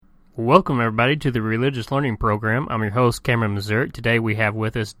Welcome, everybody, to the Religious Learning Program. I'm your host, Cameron Mazur. Today we have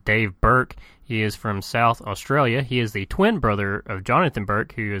with us Dave Burke. He is from South Australia. He is the twin brother of Jonathan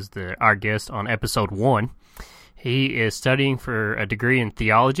Burke, who is our guest on episode 1. He is studying for a degree in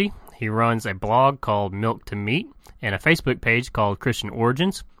theology. He runs a blog called Milk to Meat and a Facebook page called Christian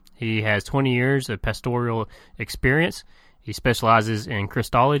Origins. He has 20 years of pastoral experience. He specializes in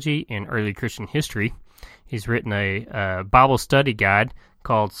Christology and early Christian history. He's written a Bible study guide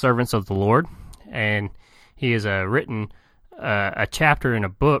called Servants of the Lord, and he has written a chapter in a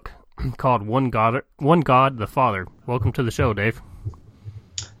book called One God the Father. Welcome to the show, Dave.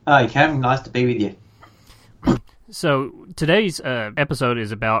 Hi, Cam. Nice to be with you. So today's episode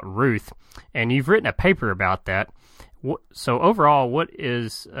is about Ruth, and you've written a paper about that. So overall, what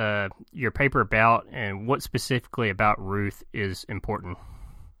is your paper about, and what specifically about Ruth is important?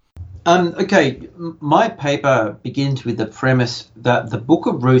 Okay, my paper begins with the premise that the book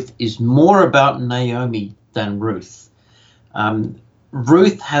of Ruth is more about Naomi than Ruth.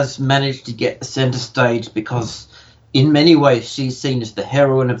 Ruth has managed to get the center stage because in many ways she's seen as the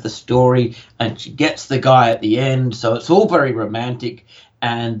heroine of the story, and she gets the guy at the end, so it's all very romantic,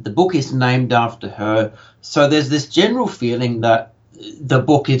 and the book is named after her. So there's this general feeling that the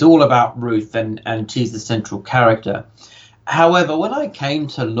book is all about Ruth and she's the central character. However, when I came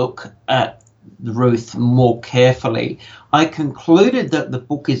to look at Ruth more carefully, I concluded that the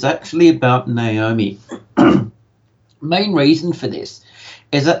book is actually about Naomi. Main reason for this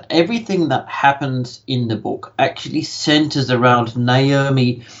is that everything that happens in the book actually centers around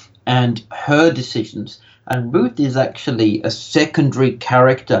Naomi and her decisions. And Ruth is actually a secondary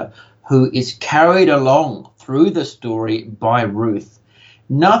character who is carried along through the story by Ruth.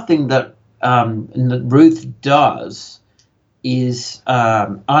 Nothing that Ruth does is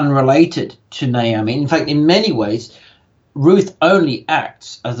unrelated to Naomi. In fact, in many ways, Ruth only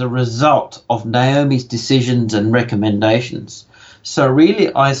acts as a result of Naomi's decisions and recommendations. So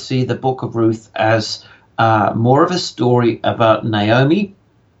really, I see the book of Ruth as more of a story about Naomi,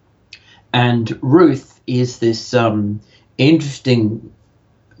 and Ruth is this interesting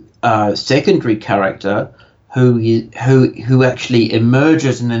secondary character who actually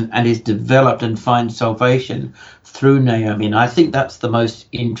emerges and is developed and finds salvation through Naomi. And I think that's the most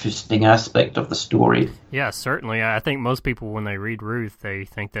interesting aspect of the story. Yeah, certainly. I think most people, when they read Ruth, they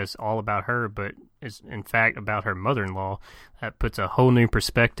think that's all about her, but it's in fact about her mother-in-law. That puts a whole new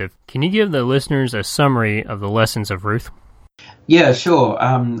perspective. Can you give the listeners a summary of the lessons of Ruth? Yeah, sure.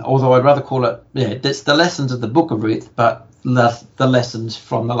 Although I'd rather call it, it's the lessons of the book of Ruth, but the lessons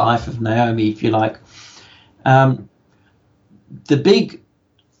from the life of Naomi, if you like. The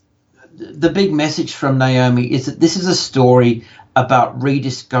big message from Naomi is that this is a story about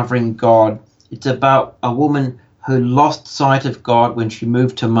rediscovering God. It's about a woman who lost sight of God when she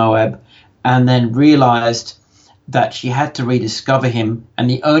moved to Moab and then realized that she had to rediscover him, and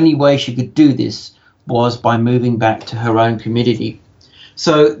the only way she could do this was by moving back to her own community.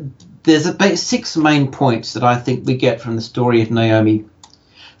 So there's about 6 main points that I think we get from the story of Naomi.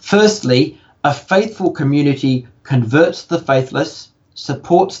 Firstly, a faithful community converts the faithless,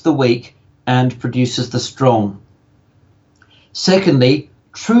 supports the weak, and produces the strong. Secondly,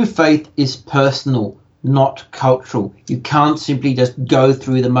 true faith is personal, not cultural. You can't simply just go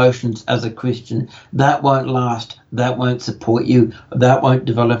through the motions as a Christian. That won't last. That won't support you. That won't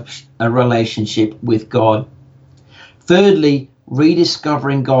develop a relationship with God. Thirdly,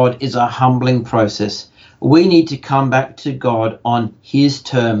 rediscovering God is a humbling process. We need to come back to God on his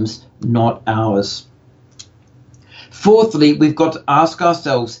terms, not ours. Fourthly, we've got to ask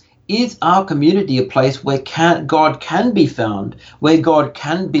ourselves, is our community a place where God can be found, where God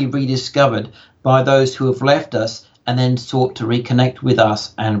can be rediscovered by those who have left us and then sought to reconnect with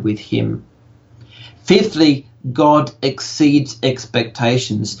us and with him? Fifthly, God exceeds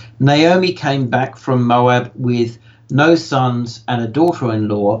expectations. Naomi came back from Moab with no sons and a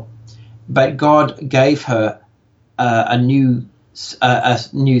daughter-in-law, but God gave her a new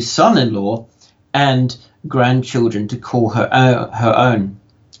son-in-law and grandchildren to call her own.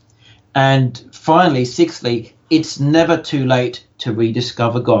 And finally, sixthly, it's never too late to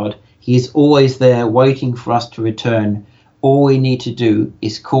rediscover God. He is always there waiting for us to return. All we need to do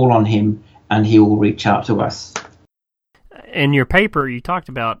is call on him and he will reach out to us. In your paper, you talked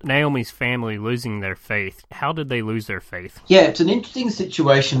about Naomi's family losing their faith. How did they lose their faith? Yeah, it's an interesting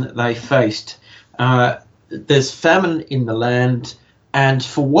situation that they faced. There's famine in the land, and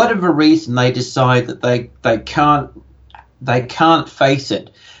for whatever reason, they decide that they can't face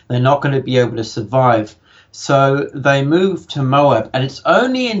it. They're not going to be able to survive. So they move to Moab, and it's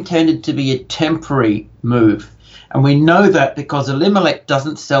only intended to be a temporary move. And we know that because Elimelech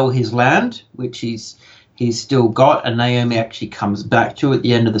doesn't sell his land, which he's still got, and Naomi actually comes back to at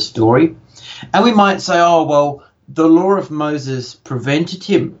the end of the story. And we might say, oh, well, the law of Moses prevented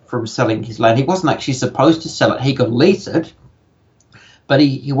him from selling his land. He wasn't actually supposed to sell it. He could lease it, but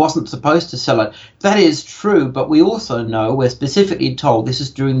he wasn't supposed to sell it. That is true, but we also know, we're specifically told, this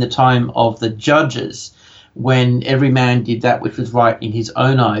is during the time of the judges, when every man did that which was right in his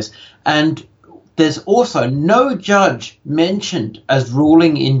own eyes. And there's also no judge mentioned as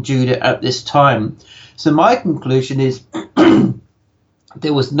ruling in Judah at this time. So my conclusion is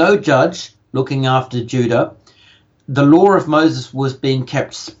there was no judge looking after Judah. The law of Moses was being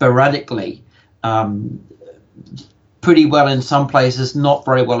kept sporadically, pretty well in some places, not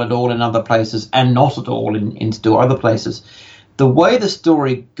very well at all in other places, and not at all in still other places. The way the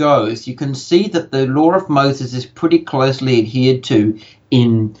story goes, you can see that the law of Moses is pretty closely adhered to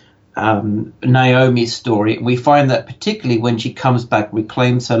in Naomi's story. We find that particularly when she comes back,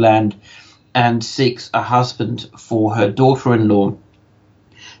 reclaims her land, and seeks a husband for her daughter-in-law.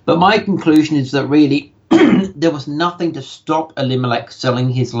 But my conclusion is that really there was nothing to stop Elimelech selling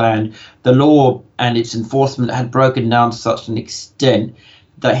his land. The law and its enforcement had broken down to such an extent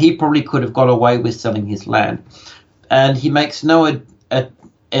that he probably could have got away with selling his land. And he makes no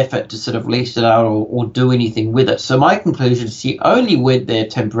effort to sort of lease it out or do anything with it. So my conclusion is he only went there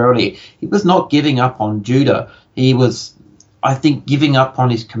temporarily. He was not giving up on Judah. He was, I think, giving up on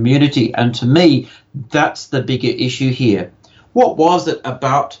his community. And to me, that's the bigger issue here. What was it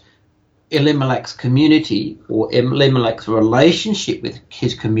about Elimelech's community or Elimelech's relationship with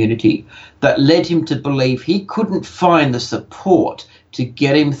his community that led him to believe he couldn't find the support to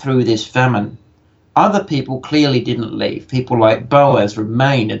get him through this famine? Other people clearly didn't leave. People like Boaz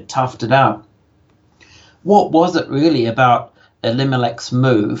remained and toughed it out. What was it really about Elimelech's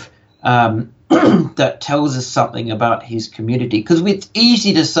move that tells us something about his community? Because it's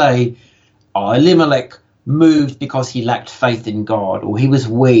easy to say, oh, Elimelech moved because he lacked faith in God, or he was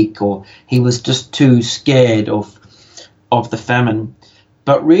weak, or he was just too scared of the famine.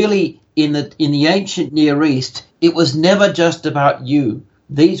 But really, in the ancient Near East, it was never just about you.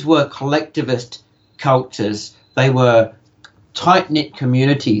 These were collectivist cultures. They were tight-knit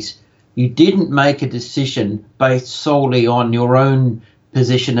communities. You didn't make a decision based solely on your own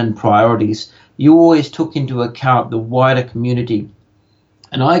position and priorities. You always took into account the wider community.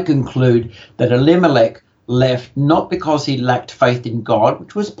 And I conclude that Elimelech left not because he lacked faith in God,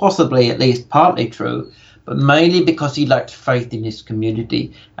 which was possibly at least partly true, but mainly because he lacked faith in his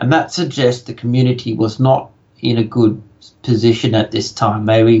community. And that suggests the community was not in a good position at this time.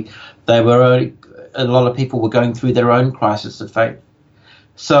 Maybe a lot of people were going through their own crisis of faith.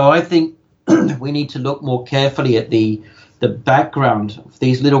 So I think we need to look more carefully at the background of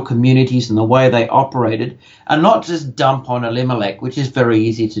these little communities and the way they operated, and not just dump on Elimelech, which is very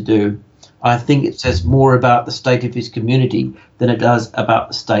easy to do. I think it says more about the state of his community than it does about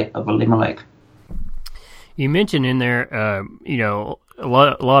the state of Elimelech. You mentioned in there, a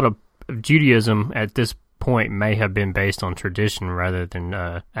lot of Judaism at this point may have been based on tradition rather than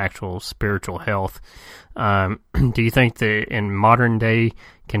actual spiritual health. Do you think that in modern day,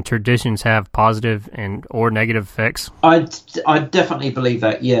 can traditions have positive or negative effects? I definitely believe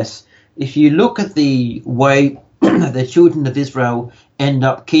that, yes. If you look at the way the children of Israel end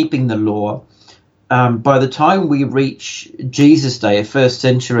up keeping the law, by the time we reach Jesus' day, first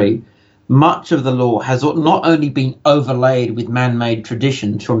century, much of the law has not only been overlaid with man-made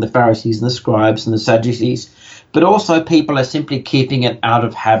traditions from the Pharisees and the scribes and the Sadducees, but also people are simply keeping it out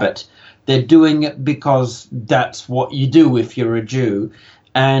of habit. They're doing it because that's what you do if you're a Jew.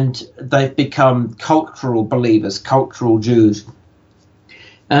 And they've become cultural believers, cultural Jews.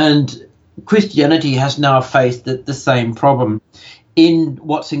 And Christianity has now faced the same problem. In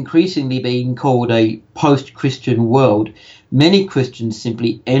what's increasingly being called a post-Christian world, many Christians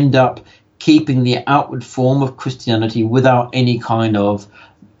simply end up keeping the outward form of Christianity without any kind of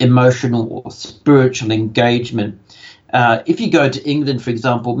emotional or spiritual engagement. If you go to England, for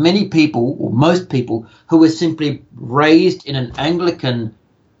example, many people, or most people, who were simply raised in an Anglican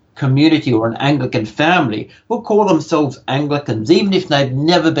community or an Anglican family will call themselves Anglicans, even if they've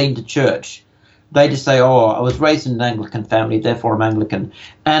never been to church. They just say, oh, I was raised in an Anglican family, therefore I'm Anglican.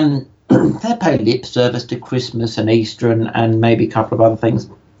 And they pay lip service to Christmas and Easter and maybe a couple of other things.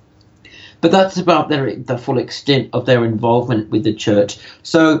 But that's about the full extent of their involvement with the church.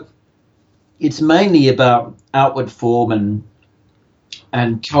 So it's mainly about outward form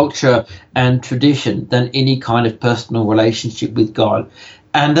and culture and tradition than any kind of personal relationship with God.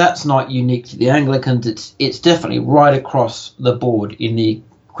 And that's not unique to the Anglicans. It's definitely right across the board in the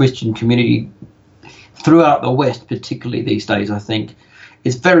Christian community. throughout the West, particularly these days, I think,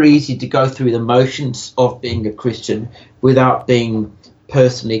 it's very easy to go through the motions of being a Christian without being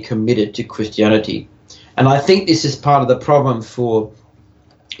personally committed to Christianity. And I think this is part of the problem for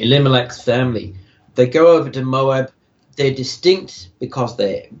Elimelech's family. They go over to Moab. They're distinct because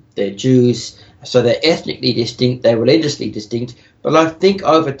they're Jews, so they're ethnically distinct, they're religiously distinct. But I think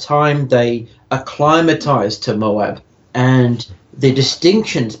over time they acclimatize to Moab, and the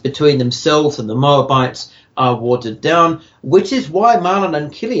distinctions between themselves and the Moabites are watered down, which is why Mahlon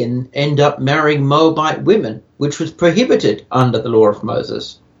and Chilion end up marrying Moabite women, which was prohibited under the law of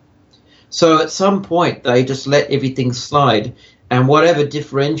Moses. So at some point they just let everything slide, and whatever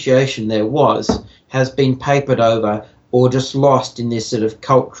differentiation there was has been papered over or just lost in this sort of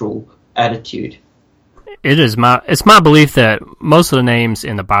cultural attitude. It's my belief that most of the names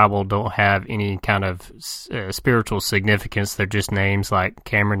in the Bible don't have any kind of spiritual significance. They're just names like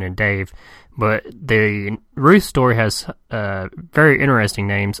Cameron and Dave. But the Ruth story has very interesting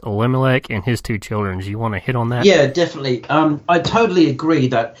names, Elimelech and his two children. Do you want to hit on that? Yeah, definitely. I totally agree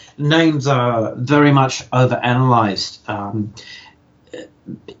that names are very much overanalyzed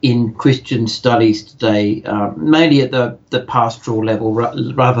in Christian studies today, mainly at the pastoral level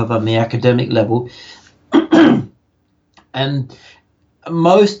rather than the academic level. And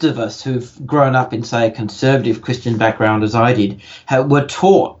most of us who've grown up in, say, a conservative Christian background, as I did, were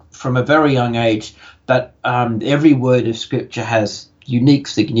taught from a very young age that every word of Scripture has unique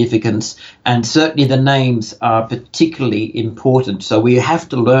significance, and certainly the names are particularly important. So we have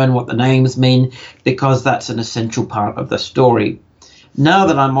to learn what the names mean because that's an essential part of the story. Now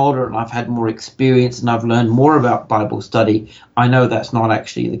that I'm older and I've had more experience and I've learned more about Bible study, I know that's not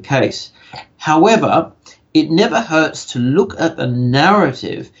actually the case. However, it never hurts to look at the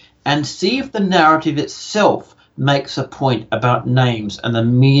narrative and see if the narrative itself makes a point about names and the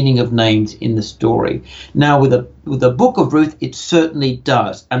meaning of names in the story. Now, with the book of Ruth, it certainly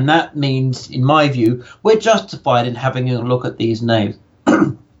does. And that means, in my view, we're justified in having a look at these names.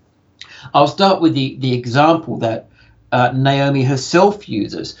 I'll start with the example that Naomi herself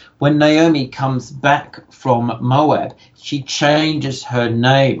uses. When Naomi comes back from Moab, she changes her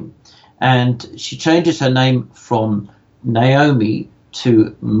name. And she changes her name from Naomi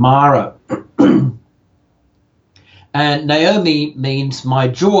to Mara. And Naomi means my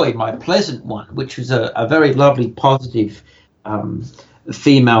joy, my pleasant one, which was a very lovely, positive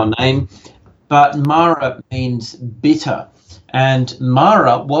female name. But Mara means bitter. And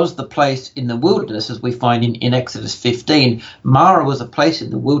Mara was the place in the wilderness, as we find in Exodus 15. Mara was a place in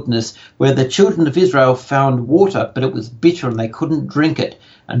the wilderness where the children of Israel found water, but it was bitter and they couldn't drink it.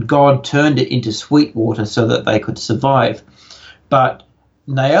 And God turned it into sweet water so that they could survive. But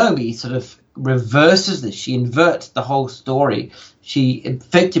Naomi sort of reverses this. She inverts the whole story. She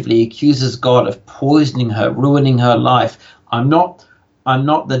effectively accuses God of poisoning her, ruining her life. I'm not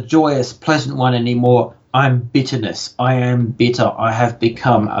the joyous, pleasant one anymore. I'm bitterness. I am bitter. I have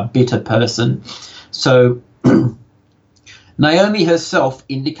become a bitter person. So Naomi herself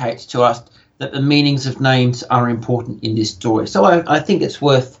indicates to us that the meanings of names are important in this story. So I think it's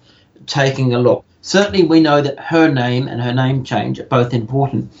worth taking a look. Certainly we know that her name and her name change are both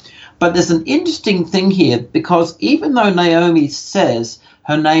important. But there's an interesting thing here, because even though Naomi says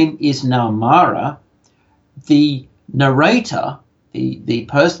her name is now Mara, the narrator, the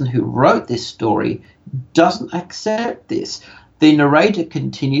person who wrote this story, doesn't accept this. The narrator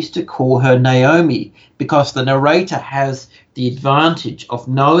continues to call her Naomi because the narrator has the advantage of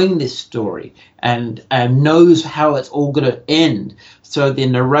knowing this story and knows how it's all going to end. So the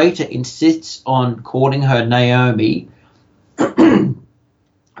narrator insists on calling her Naomi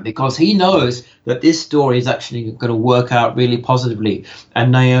because he knows that this story is actually going to work out really positively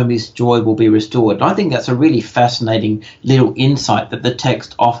and Naomi's joy will be restored. And I think that's a really fascinating little insight that the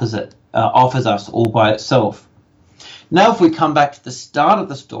text offers us all by itself. Now, if we come back to the start of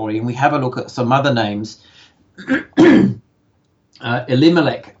the story and we have a look at some other names,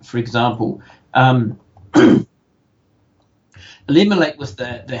 Elimelech, for example. Elimelech was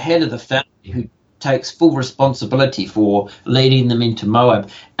the head of the family who takes full responsibility for leading them into Moab.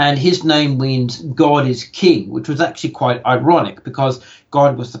 And his name means God is king, which was actually quite ironic because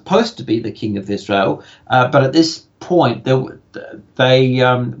God was supposed to be the king of Israel. But at this point, they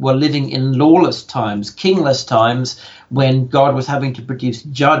were living in lawless times, kingless times, when God was having to produce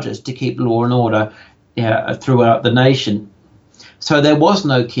judges to keep law and order throughout the nation. So there was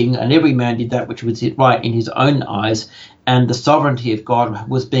no king, and every man did that which was right in his own eyes, and the sovereignty of God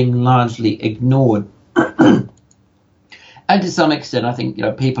was being largely ignored. And to some extent, I think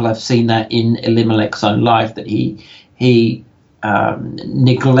people have seen that in Elimelech's own life, that he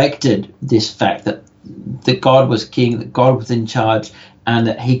neglected this fact that that God was king, that God was in charge, and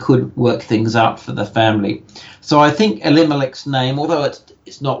that he could work things out for the family. So I think Elimelech's name, although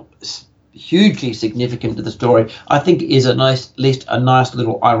it's not hugely significant to the story, I think it is at least a nice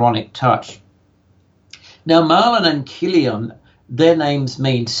little ironic touch. Now, Mahlon and Chilion, their names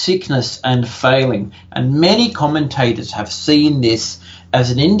mean sickness and failing, and many commentators have seen this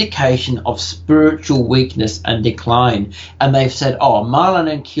as an indication of spiritual weakness and decline. And they've said, oh,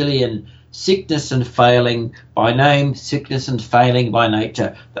 Mahlon and Chilion, sickness and failing by name, sickness and failing by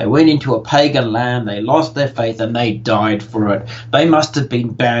nature. They went into a pagan land, they lost their faith, and they died for it. They must have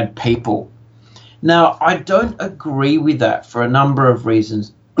been bad people. Now, I don't agree with that for a number of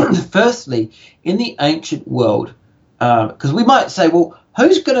reasons. Firstly, in the ancient world, because we might say, well,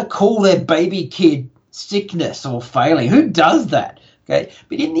 who's going to call their baby kid sickness or failing? Who does that? Okay,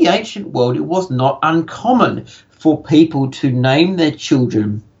 but in the ancient world, it was not uncommon for people to name their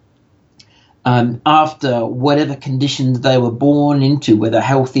children after whatever conditions they were born into, whether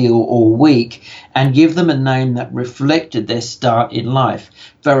healthy or weak, and give them a name that reflected their start in life.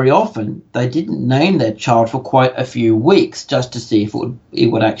 Very often, they didn't name their child for quite a few weeks just to see if it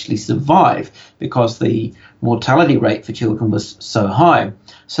would actually survive, because the mortality rate for children was so high.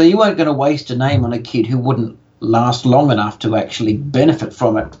 So you weren't going to waste a name on a kid who wouldn't last long enough to actually benefit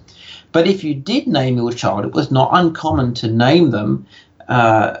from it. But if you did name your child, it was not uncommon to name them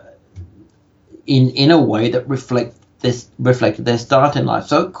in a way that reflected their start in life.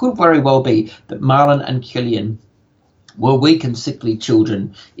 So it could very well be that Mahlon and Chilion were weak and sickly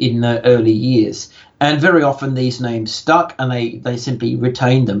children in the early years. And very often these names stuck, and they simply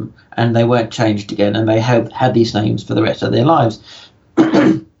retained them, and they weren't changed again, and they had these names for the rest of their lives.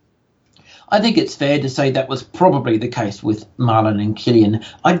 I think it's fair to say that was probably the case with Mahlon and Chilion.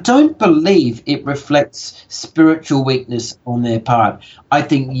 I don't believe it reflects spiritual weakness on their part. I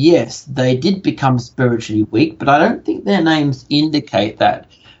think, yes, they did become spiritually weak, but I don't think their names indicate that.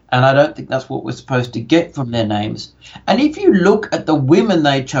 And I don't think that's what we're supposed to get from their names. And if you look at the women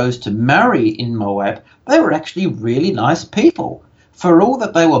they chose to marry in Moab, they were actually really nice people. For all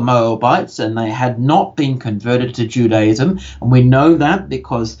that they were Moabites and they had not been converted to Judaism, and we know that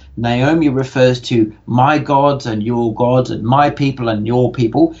because Naomi refers to my gods and my people and your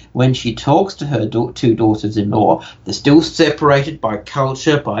people when she talks to her two daughters-in-law. They're still separated by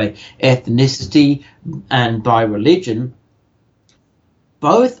culture, by ethnicity, and by religion.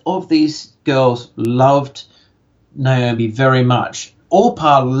 Both of these girls loved Naomi very much.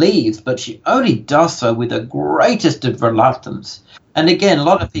 Orpah leaves, but she only does so with the greatest of reluctance. And again, a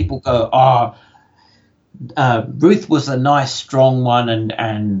lot of people go, Ruth was a nice, strong one,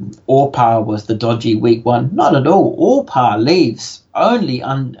 and Orpah was the dodgy, weak one. Not at all. Orpah leaves only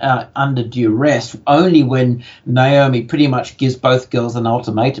under duress, only when Naomi pretty much gives both girls an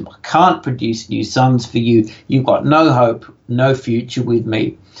ultimatum. I can't produce new sons for you. You've got no hope, no future with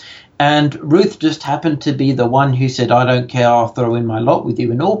me. And Ruth just happened to be the one who said, I don't care, I'll throw in my lot with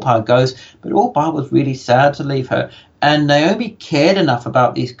you. And Orpah goes, but Orpah was really sad to leave her. And Naomi cared enough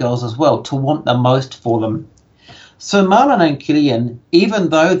about these girls as well to want the most for them. So Mahlon and Chilion, even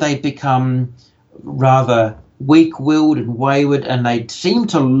though they become rather weak-willed and wayward, and they seem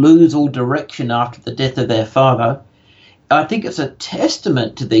to lose all direction after the death of their father, I think it's a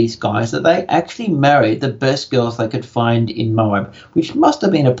testament to these guys that they actually married the best girls they could find in Moab, which must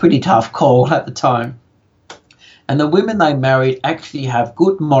have been a pretty tough call at the time. And the women they married actually have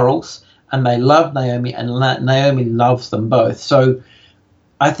good morals, and they love Naomi, and Naomi loves them both. So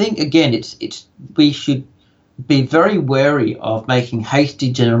I think, again, we should be very wary of making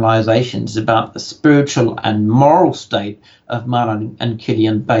hasty generalizations about the spiritual and moral state of Mahlon and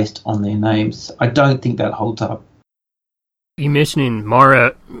Chilion based on their names. I don't think that holds up. You mentioning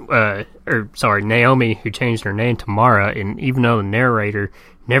Naomi, who changed her name to Mara, and even though the narrator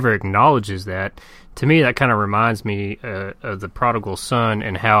never acknowledges that, to me that kind of reminds me of the prodigal son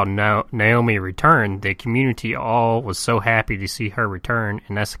and how Naomi returned. The community all was so happy to see her return,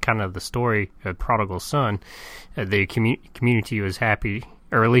 and that's kind of the story of prodigal son. The community was happy,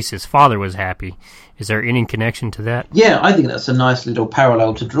 or at least his father was happy. Is there any connection to that? Yeah, I think that's a nice little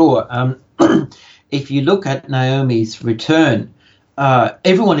parallel to draw. If you look at Naomi's return,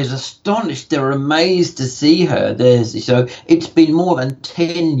 everyone is astonished. They're amazed to see her. So it's been more than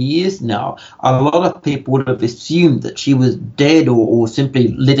 10 years now. A lot of people would have assumed that she was dead or simply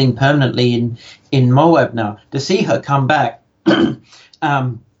living permanently in Moab now. To see her come back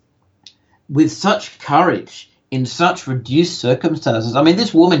with such courage in such reduced circumstances. I mean,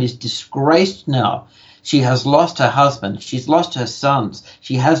 this woman is disgraced now. She has lost her husband. She's lost her sons.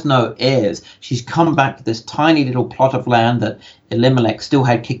 She has no heirs. She's come back to this tiny little plot of land that Elimelech still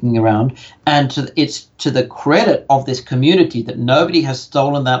had kicking around. And it's to the credit of this community that nobody has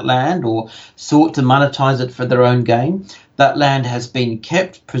stolen that land or sought to monetize it for their own gain. That land has been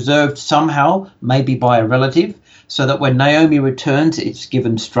kept, preserved somehow, maybe by a relative, so that when Naomi returns, it's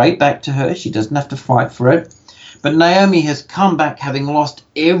given straight back to her. She doesn't have to fight for it. But Naomi has come back having lost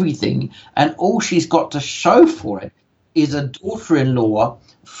everything, and all she's got to show for it is a daughter-in-law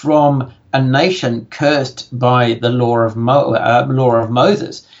from a nation cursed by the law of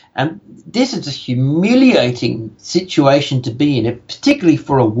Moses. And this is a humiliating situation to be in, particularly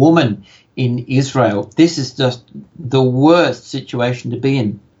for a woman in Israel. This is just the worst situation to be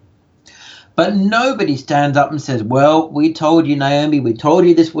in. But nobody stands up and says, well, we told you, Naomi, we told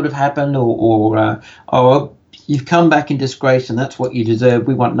you this would have happened, or you've come back in disgrace and that's what you deserve.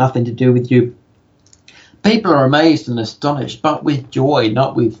 We want nothing to do with you. People are amazed and astonished, but with joy,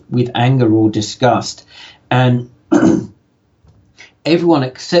 not with anger or disgust. And everyone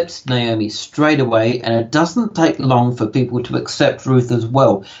accepts Naomi straight away, and it doesn't take long for people to accept Ruth as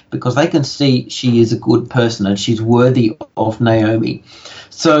well, because they can see she is a good person and she's worthy of Naomi.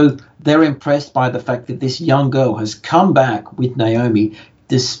 So they're impressed by the fact that this young girl has come back with Naomi,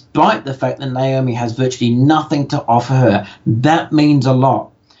 despite the fact that Naomi has virtually nothing to offer her. That means a lot.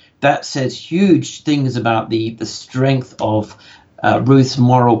 That says huge things about the strength of Ruth's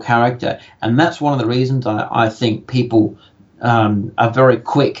moral character. And that's one of the reasons I think people are very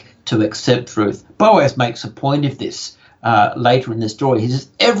quick to accept Ruth. Boaz makes a point of this later in the story.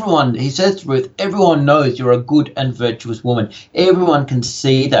 He says to Ruth, everyone knows you're a good and virtuous woman. Everyone can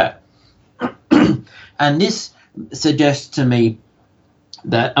see that. And this suggests to me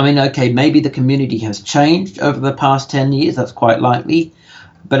that, maybe the community has changed over the past 10 years. That's quite likely.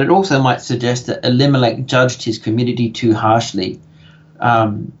 But it also might suggest that Elimelech judged his community too harshly.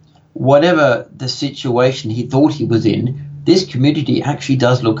 Whatever the situation he thought he was in, this community actually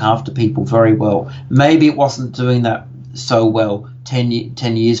does look after people very well. Maybe it wasn't doing that so well 10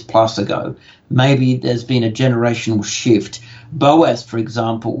 years plus ago. Maybe there's been a generational shift. Boaz, for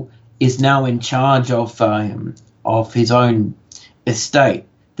example, is now in charge of his own estate.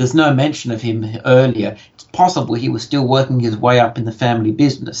 There's no mention of him earlier. It's possible he was still working his way up in the family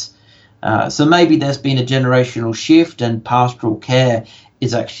business. So maybe there's been a generational shift and pastoral care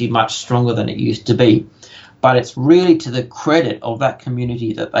is actually much stronger than it used to be. But it's really to the credit of that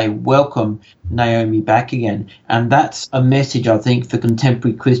community that they welcome Naomi back again. And that's a message, I think, for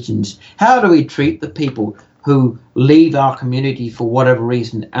contemporary Christians. How do we treat the people who leave our community for whatever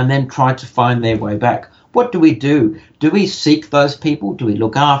reason and then try to find their way back? What do we do? Do we seek those people? Do we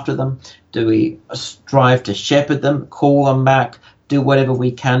look after them? Do we strive to shepherd them, call them back, do whatever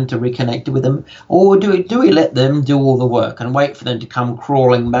we can to reconnect with them? Or do we let them do all the work and wait for them to come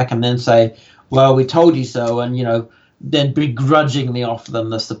crawling back and then say, well, we told you so, and, then begrudgingly offer them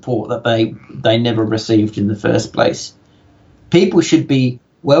the support that they never received in the first place? People should be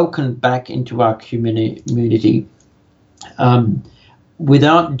welcomed back into our community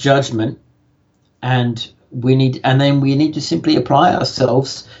without judgment, and we need to simply apply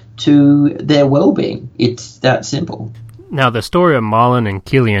ourselves to their well-being. It's that simple. Now, the story of Mahlon and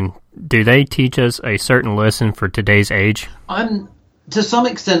Chilion, do they teach us a certain lesson for today's age? I'm, to some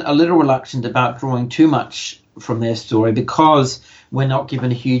extent, a little reluctant about drawing too much from their story because we're not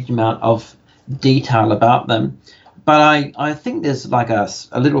given a huge amount of detail about them. But I think there's like a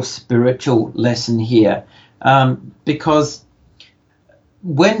little spiritual lesson here, because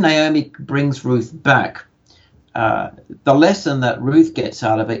when Naomi brings Ruth back, the lesson that Ruth gets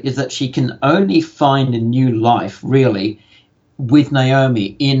out of it is that she can only find a new life, really, with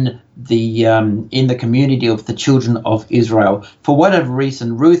Naomi in the community of the children of Israel. For whatever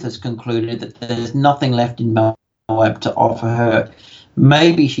reason, Ruth has concluded that there's nothing left in Moab to offer her.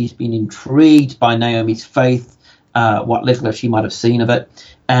 Maybe she's been intrigued by Naomi's faith, what little she might have seen of it,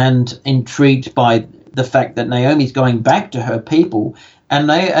 and intrigued by the fact that Naomi's going back to her people.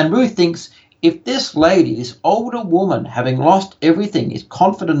 And Ruth thinks, if this lady, this older woman, having lost everything, is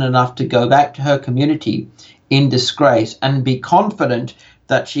confident enough to go back to her community in disgrace and be confident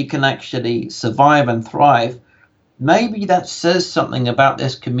that she can actually survive and thrive, maybe that says something about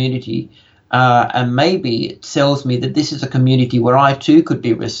this community, and maybe it tells me that this is a community where I too could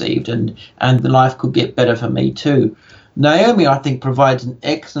be received and the life could get better for me too. Naomi, I think, provides an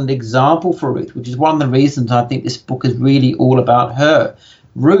excellent example for Ruth, which is one of the reasons I think this book is really all about her.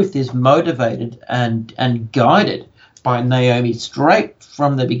 Ruth is motivated and guided by Naomi straight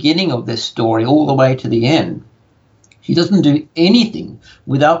from the beginning of this story all the way to the end. She doesn't do anything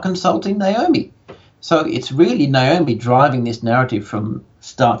without consulting Naomi. So it's really Naomi driving this narrative from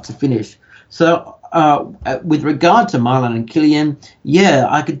start to finish. So with regard to Marlon and Killian, yeah,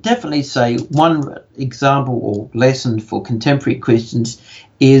 I could definitely say one example or lesson for contemporary Christians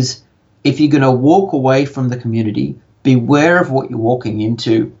is if you're going to walk away from the community, beware of what you're walking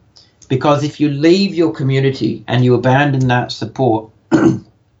into. Because if you leave your community and you abandon that support,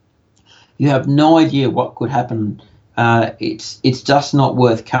 you have no idea what could happen. It's just not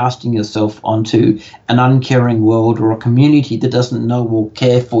worth casting yourself onto an uncaring world or a community that doesn't know or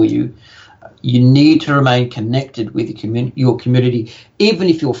care for you. You need to remain connected with your community, even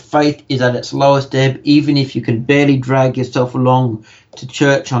if your faith is at its lowest ebb, even if you can barely drag yourself along to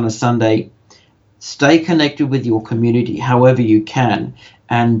church on a Sunday. Stay connected with your community however you can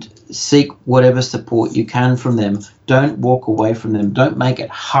and seek whatever support you can from them. Don't walk away from them. Don't make it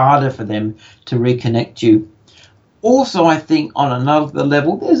harder for them to reconnect you. Also, I think on another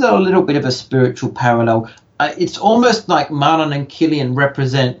level, there's a little bit of a spiritual parallel. It's almost like Marlon and Killian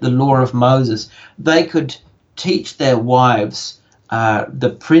represent the law of Moses. They could teach their wives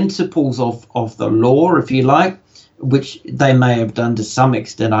the principles of the law, if you like, which they may have done to some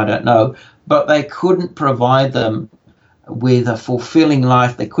extent, I don't know, but they couldn't provide them with a fulfilling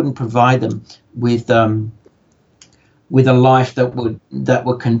life. They couldn't provide them with a life that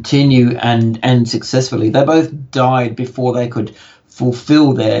would continue and successfully. They both died before they could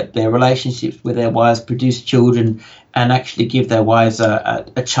fulfill their relationships with their wives, produce children, and actually give their wives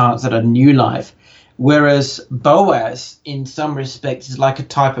a chance at a new life. Whereas Boaz, in some respects, is like a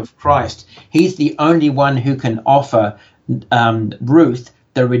type of Christ. He's the only one who can offer Ruth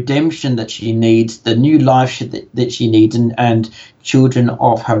the redemption that she needs, the new life that she needs, and children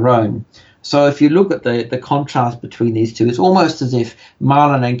of her own. So if you look at the contrast between these two, it's almost as if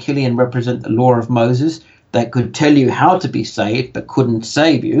Marlon and Killian represent the law of Moses that could tell you how to be saved but couldn't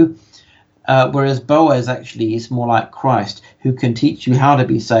save you, whereas Boaz actually is more like Christ, who can teach you how to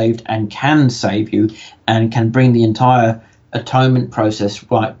be saved and can save you and can bring the entire atonement process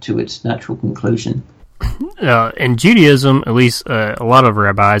right to its natural conclusion. In Judaism, at least a lot of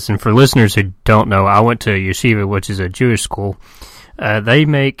rabbis, and for listeners who don't know, I went to yeshiva, which is a Jewish school. They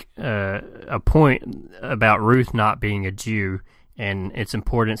make a point about Ruth not being a Jew and its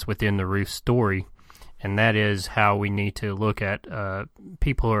importance within the Ruth story, and that is how we need to look at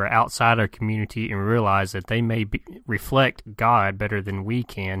people who are outside our community and realize that they may reflect God better than we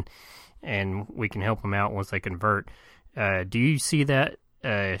can, and we can help them out once they convert. Do you see that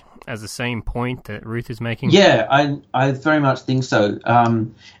as the same point that Ruth is making? Yeah, I very much think so.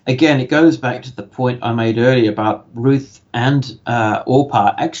 Again, it goes back to the point I made earlier about Ruth and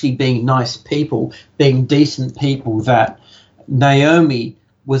Orpah actually being nice people, being decent people that Naomi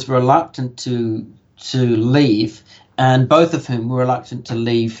was reluctant to leave, and both of whom were reluctant to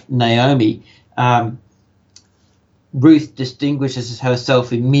leave Naomi. Ruth distinguishes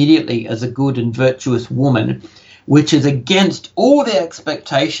herself immediately as a good and virtuous woman, which is against all the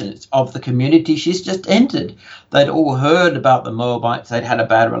expectations of the community she's just entered. They'd all heard about the Moabites. They'd had a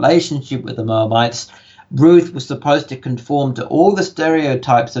bad relationship with the Moabites. Ruth was supposed to conform to all the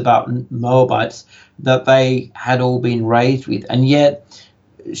stereotypes about Moabites that they had all been raised with, and yet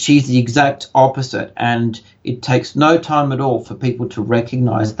she's the exact opposite, and it takes no time at all for people to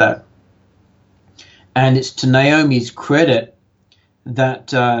recognize that. And it's to Naomi's credit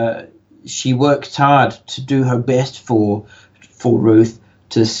that she worked hard to do her best for Ruth,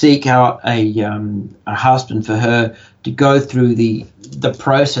 to seek out a husband for her, to go through the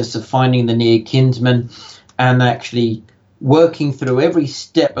process of finding the near kinsman and actually working through every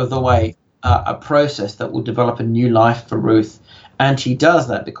step of the way a process that will develop a new life for Ruth. And she does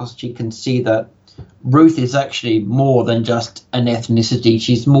that because she can see that Ruth is actually more than just an ethnicity.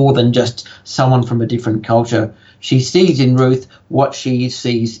 She's more than just someone from a different culture. She sees in Ruth what she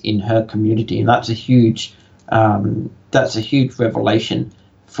sees in her community, and that's a huge revelation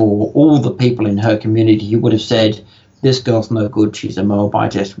for all the people in her community who would have said, "This girl's no good. She's a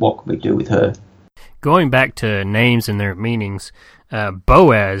Moabitess. What can we do with her?" Going back to names and their meanings,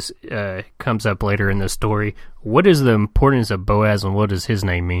 Boaz comes up later in the story. What is the importance of Boaz, and what does his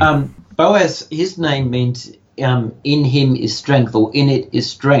name mean? Boaz, his name means in him is strength, or in it is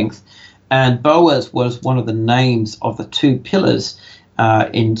strength. And Boaz was one of the names of the two pillars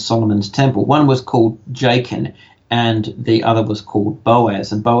in Solomon's temple. One was called Jachin, and the other was called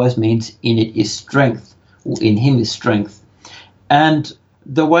Boaz. And Boaz means in it is strength, or in him is strength. And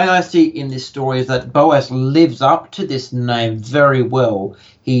the way I see it in this story is that Boaz lives up to this name very well.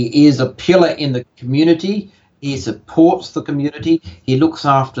 He is a pillar in the community. He supports the community. He looks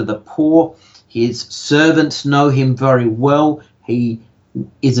after the poor. His servants know him very well. He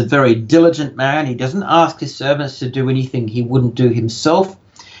is a very diligent man. He doesn't ask his servants to do anything he wouldn't do himself.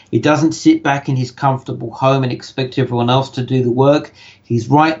 He doesn't sit back in his comfortable home and expect everyone else to do the work. He's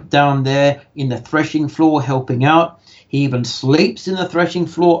right down there in the threshing floor helping out. He even sleeps in the threshing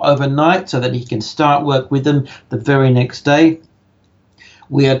floor overnight so that he can start work with them the very next day.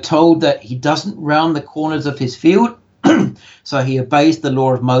 We are told that he doesn't round the corners of his field. So he obeys the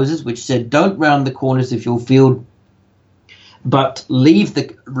law of Moses, which said, don't round the corners of your field, but leave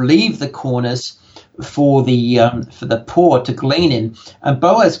the corners for the poor to glean in. And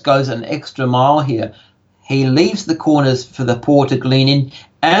Boaz goes an extra mile here. He leaves the corners for the poor to glean in,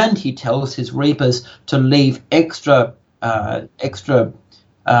 and he tells his reapers to leave extra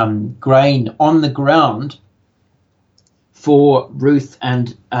grain on the ground for Ruth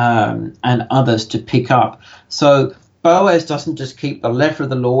and others to pick up. So Boaz doesn't just keep the letter of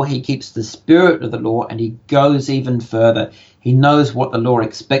the law, he keeps the spirit of the law, and he goes even further. He knows what the law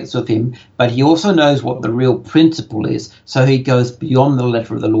expects of him, but he also knows what the real principle is, so he goes beyond the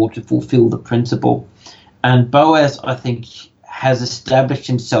letter of the law to fulfill the principle. And Boaz, I think, has established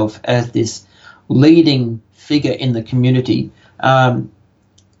himself as this leading figure in the community,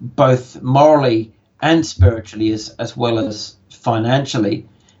 both morally and spiritually as well as financially.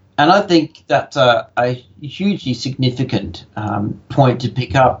 And I think that's a hugely significant point to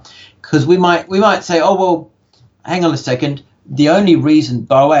pick up, because we might say, oh, well, hang on a second. The only reason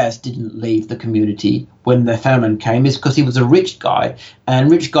Boaz didn't leave the community when the famine came is because he was a rich guy, and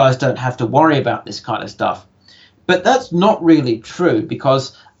rich guys don't have to worry about this kind of stuff. But that's not really true,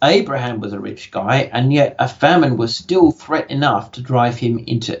 because Abraham was a rich guy, and yet a famine was still threat enough to drive him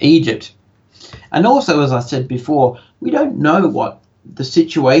into Egypt. And also, as I said before, we don't know what the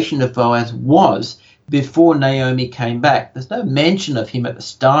situation of Boaz was before Naomi came back. There's no mention of him at the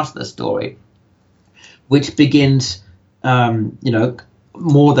start of the story, which begins,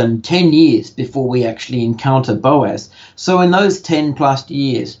 more than 10 years before we actually encounter Boaz. So in those 10 plus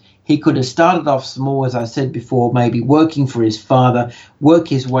years, he could have started off small, as I said before, maybe working for his father, work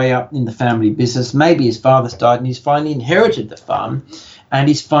his way up in the family business. Maybe his father's died and he's finally inherited the farm, and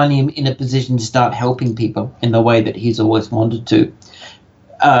he's finally in a position to start helping people in the way that he's always wanted to.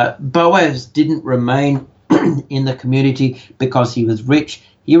 Boaz didn't remain in the community because he was rich.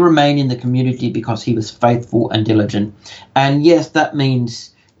 He remained in the community because he was faithful and diligent. And yes, that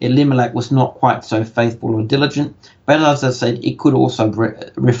means Elimelech was not quite so faithful or diligent, but as I said, it could also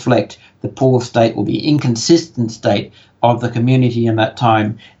reflect the poor state or the inconsistent state of the community in that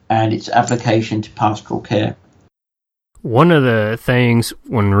time and its application to pastoral care. One of the things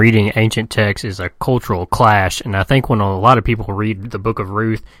when reading ancient texts is a cultural clash, and I think when a lot of people read the book of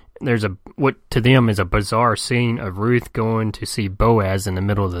Ruth, there's what to them is a bizarre scene of Ruth going to see Boaz in the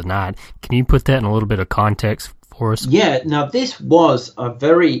middle of the night. Can you put that in a little bit of context for us? Yeah, now this was a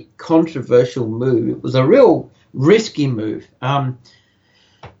very controversial move. It was a real risky move. In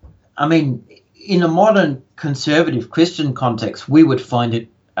a modern conservative Christian context, we would find it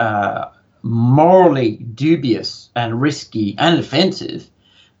morally dubious and risky and offensive,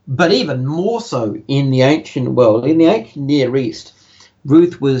 but even more so in the ancient world. In the ancient Near East,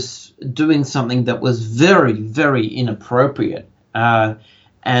 Ruth was doing something that was very, very inappropriate, and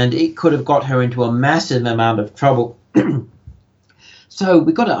it could have got her into a massive amount of trouble. So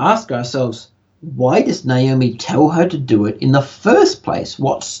we've got to ask ourselves, why does Naomi tell her to do it in the first place?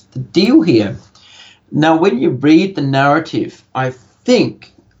 What's the deal here? Now, when you read the narrative, I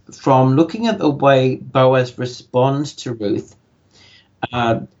think from looking at the way Boaz responds to Ruth,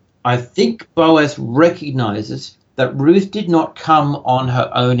 I think Boaz recognizes that Ruth did not come on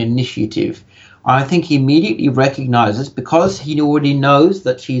her own initiative. I think he immediately recognizes, because he already knows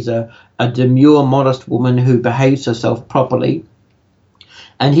that she's a demure, modest woman who behaves herself properly,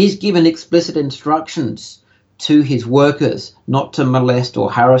 and he's given explicit instructions to his workers not to molest or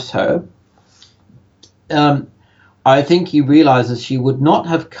harass her. I think he realizes she would not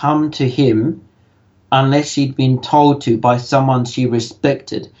have come to him unless she'd been told to by someone she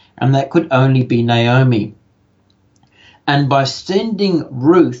respected, and that could only be Naomi. And by sending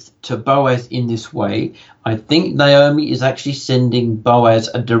Ruth to Boaz in this way, I think Naomi is actually sending Boaz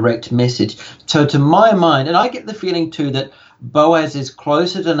a direct message. So to my mind, and I get the feeling too that Boaz is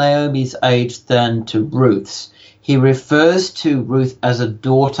closer to Naomi's age than to Ruth's. He refers to Ruth as a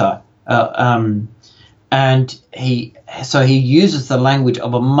daughter, and he uses the language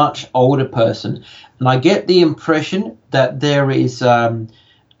of a much older person. And I get the impression that there is an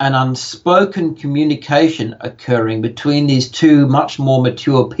unspoken communication occurring between these two much more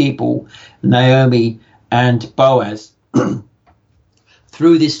mature people, Naomi and Boaz,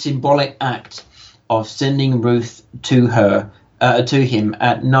 through this symbolic act of sending Ruth to him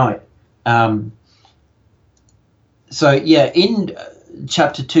at night.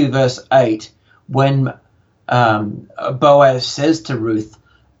 chapter 2, verse 8, when Boaz says to Ruth,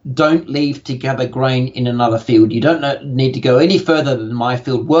 don't leave to gather grain in another field. You don't need to go any further than my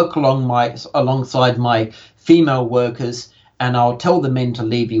field. Work alongside my female workers, and I'll tell the men to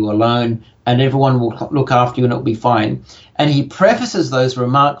leave you alone, and everyone will look after you and it'll be fine. And he prefaces those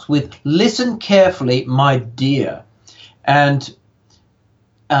remarks with, listen carefully, my dear. And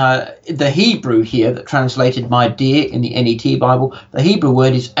the Hebrew here that translated my dear in the NET Bible, the Hebrew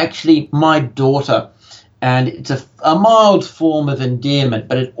word is actually my daughter. And it's a mild form of endearment,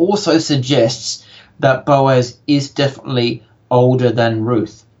 but it also suggests that Boaz is definitely older than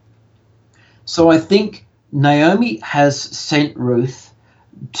Ruth. So I think Naomi has sent Ruth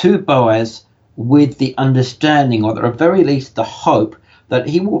to Boaz with the understanding, or at the very least the hope, that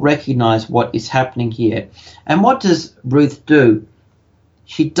he will recognize what is happening here. And what does Ruth do?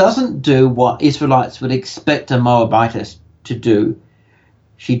 She doesn't do what Israelites would expect a Moabitess to do.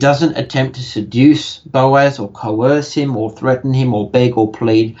 She doesn't attempt to seduce Boaz or coerce him or threaten him or beg or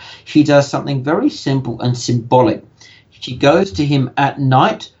plead. She does something very simple and symbolic. She goes to him at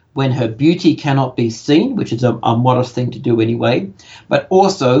night when her beauty cannot be seen, which is a modest thing to do anyway, but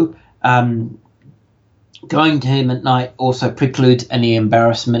also going to him at night also precludes any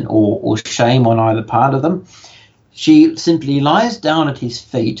embarrassment or shame on either part of them. She simply lies down at his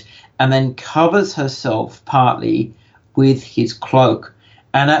feet and then covers herself partly with his cloak.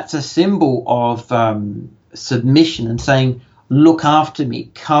 And that's a symbol of submission and saying, look after me,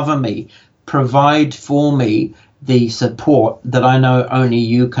 cover me, provide for me the support that I know only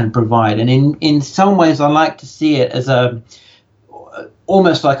you can provide. And in some ways, I like to see it as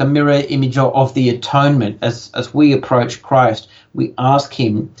almost like a mirror image of the atonement. As we approach Christ, we ask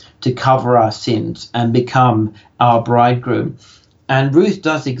him to cover our sins and become our bridegroom. And Ruth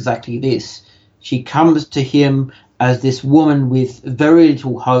does exactly this. She comes to him as this woman with very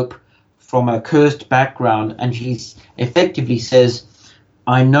little hope from a cursed background, and she effectively says,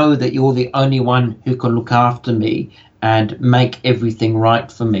 I know that you're the only one who can look after me and make everything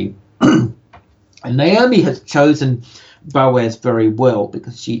right for me. And Naomi has chosen Boaz very well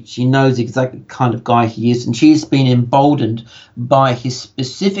because she knows exactly the kind of guy he is, and she's been emboldened by his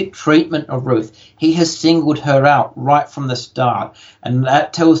specific treatment of Ruth. He has singled her out right from the start, and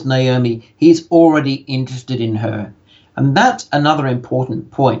that tells Naomi he's already interested in her. And that's another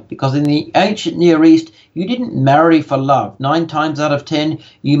important point, because in the ancient Near East, you didn't marry for love. 9 times out of 10,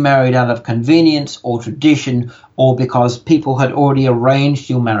 you married out of convenience or tradition, or because people had already arranged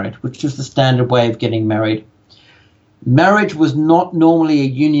your marriage, which was the standard way of getting married. Marriage was not normally a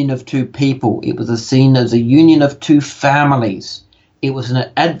union of 2 people. It was seen as a union of 2 families. It was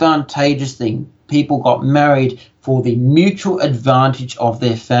an advantageous thing. People got married for the mutual advantage of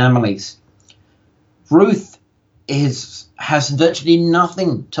their families. Ruth has virtually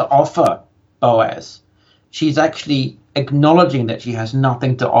nothing to offer Boaz. She's actually acknowledging that she has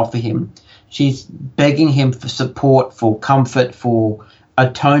nothing to offer him. She's begging him for support, for comfort, for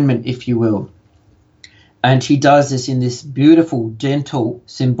atonement, if you will. And she does this in this beautiful, gentle,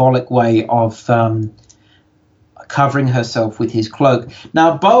 symbolic way of covering herself with his cloak.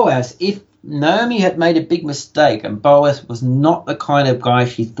 Now, Boaz, if Naomi had made a big mistake and Boaz was not the kind of guy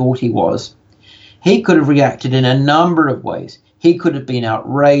she thought he was, he could have reacted in a number of ways. He could have been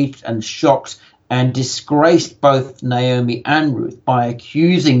outraged and shocked and disgraced both Naomi and Ruth by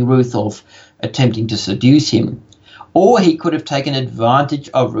accusing Ruth of attempting to seduce him. Or he could have taken advantage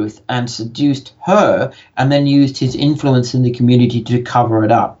of Ruth and seduced her and then used his influence in the community to cover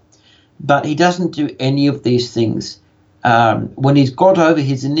it up. But he doesn't do any of these things. When he's got over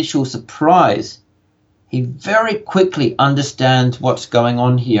his initial surprise, he very quickly understands what's going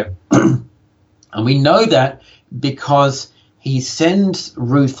on here. And we know that because he sends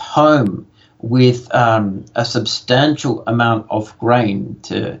Ruth home with a substantial amount of grain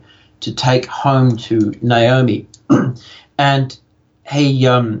to take home to Naomi. And he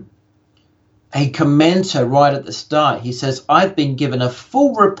commends her right at the start. He says, I've been given a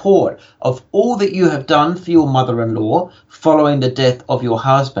full report of all that you have done for your mother-in-law following the death of your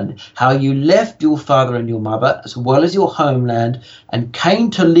husband, how you left your father and your mother as well as your homeland and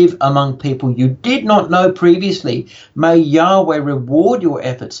came to live among people you did not know previously. May Yahweh reward your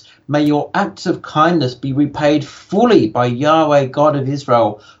efforts. May your acts of kindness be repaid fully by Yahweh, God of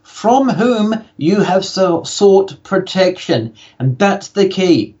Israel, from whom you have sought protection. And that's the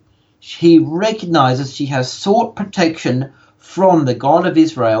key. She recognizes she has sought protection from the God of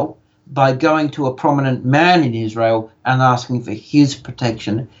Israel by going to a prominent man in Israel and asking for his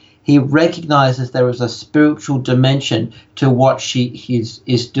protection. He recognizes there is a spiritual dimension to what she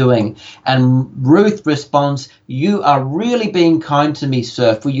is doing. And Ruth responds, "You are really being kind to me,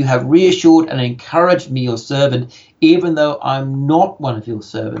 sir, for you have reassured and encouraged me, your servant, even though I'm not one of your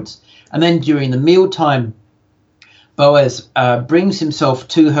servants." And then during the mealtime, Boaz brings himself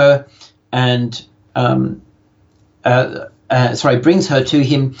to her and brings her to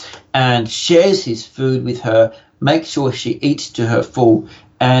him and shares his food with her, makes sure she eats to her full,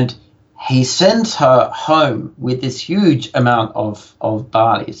 and he sends her home with this huge amount of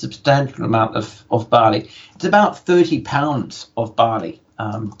barley, a substantial amount of barley. It's about 30 pounds of barley,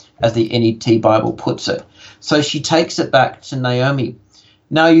 as the NET Bible puts it. So she takes it back to Naomi.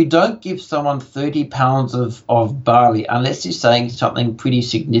 Now, you don't give someone 30 pounds of barley unless he's saying something pretty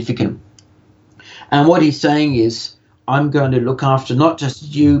significant. And what he's saying is, I'm going to look after not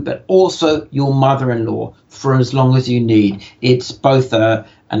just you, but also your mother-in-law for as long as you need. It's both an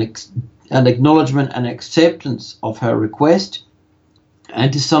acknowledgement and acceptance of her request,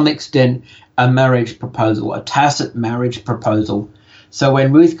 and to some extent a marriage proposal, a tacit marriage proposal. So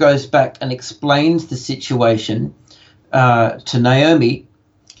when Ruth goes back and explains the situation to Naomi,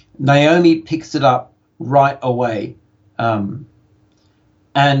 Naomi picks it up right away, and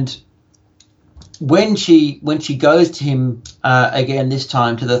when she goes to him again, this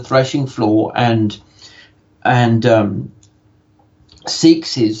time to the threshing floor, and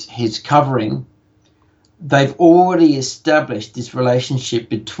seeks his covering, they've already established this relationship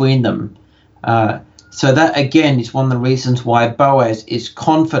between them. So that again is one of the reasons why Boaz is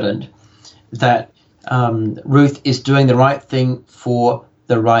confident that Ruth is doing the right thing for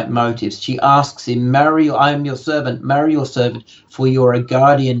the right motives. She asks him, I am your servant, marry your servant, for you are a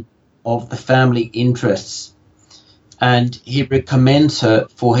guardian of the family interests. And he recommends her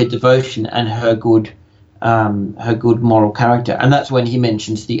for her devotion and her good moral character. And that's when he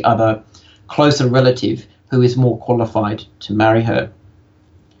mentions the other closer relative who is more qualified to marry her.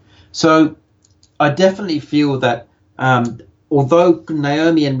 So I definitely feel that although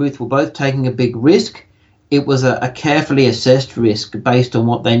Naomi and Ruth were both taking a big risk, it was a carefully assessed risk based on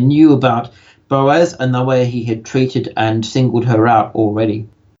what they knew about Boaz and the way he had treated and singled her out already.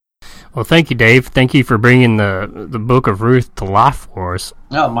 Well, thank you, Dave. Thank you for bringing the book of Ruth to life for us.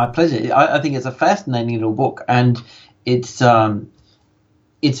 Oh, my pleasure. I think it's a fascinating little book, and it's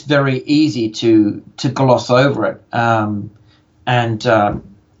very easy to gloss over it and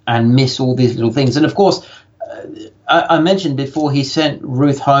miss all these little things. And of course, I mentioned before he sent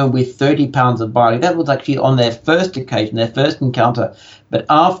Ruth home with 30 pounds of barley. That was actually on their first occasion, their first encounter. But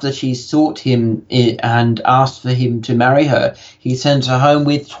after she sought him and asked for him to marry her, he sends her home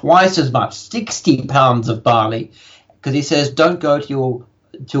with twice as much, 60 pounds of barley, because he says, don't go to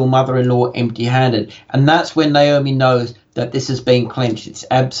your mother-in-law empty-handed. And that's when Naomi knows that this has been clenched. It's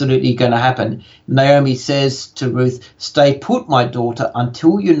absolutely going to happen. Naomi says to Ruth, "Stay put, my daughter,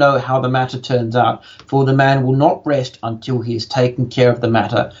 until you know how the matter turns out, for the man will not rest until he has taken care of the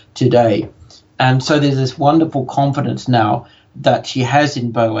matter today." And so there's this wonderful confidence now that she has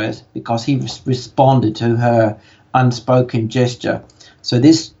in Boaz because he responded to her unspoken gesture. So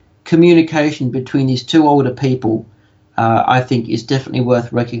this communication between these two older people, I think, is definitely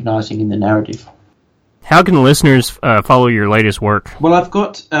worth recognizing in the narrative. How can listeners follow your latest work? Well, I've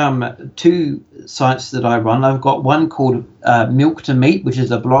got two sites that I run. I've got one called Milk to Meat, which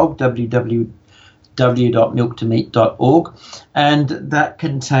is a blog, www.milktomeat.org, and that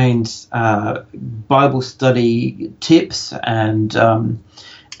contains Bible study tips and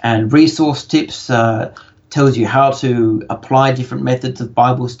resource tips. Tells you how to apply different methods of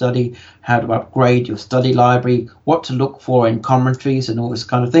Bible study, how to upgrade your study library, what to look for in commentaries and all this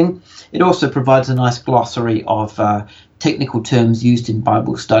kind of thing. It also provides a nice glossary of technical terms used in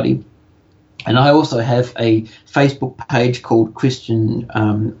Bible study. And I also have a Facebook page called Christian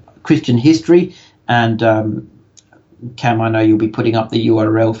History, and Cam, I know you'll be putting up the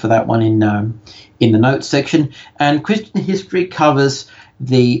URL for that one in the notes section. And Christian History covers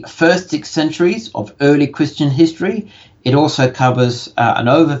the first 6 centuries of early Christian history. It also covers an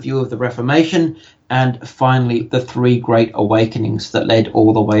overview of the Reformation, and finally the 3 great awakenings that led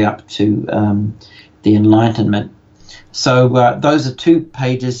all the way up to the Enlightenment. So those are 2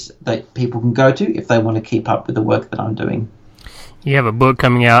 pages that people can go to if they want to keep up with the work that I'm doing. You have a book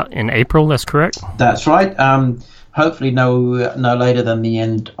coming out in April, that's correct? That's right. Hopefully no later than the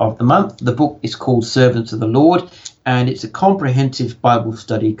end of the month. The book is called Servants of the Lord, and it's a comprehensive Bible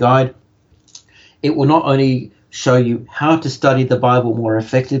study guide. It will not only show you how to study the Bible more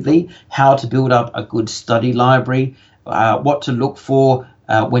effectively, how to build up a good study library, what to look for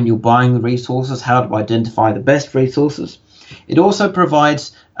when you're buying the resources, how to identify the best resources. It also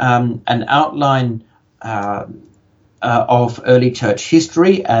provides an outline of early church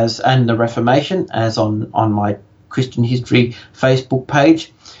history and the Reformation, as on my Christian History Facebook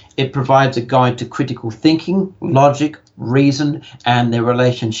page. It provides a guide to critical thinking, logic, reason, and their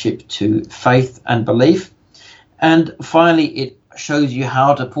relationship to faith and belief. And finally, it shows you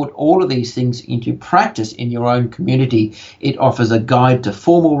how to put all of these things into practice in your own community. It offers a guide to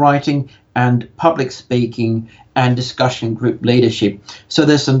formal writing and public speaking and discussion group leadership. So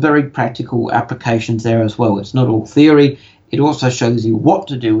there's some very practical applications there as well. It's not all theory. It also shows you what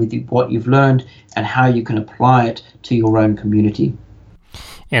to do with what you've learned and how you can apply it to your own community.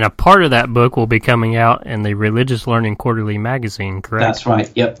 And a part of that book will be coming out in the Religious Learning Quarterly magazine, correct? That's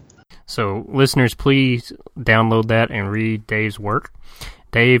right, yep. So listeners, please download that and read Dave's work.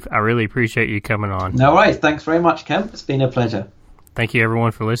 Dave, I really appreciate you coming on. No worries. Thanks very much, Cam. It's been a pleasure. Thank you,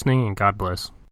 everyone, for listening, and God bless.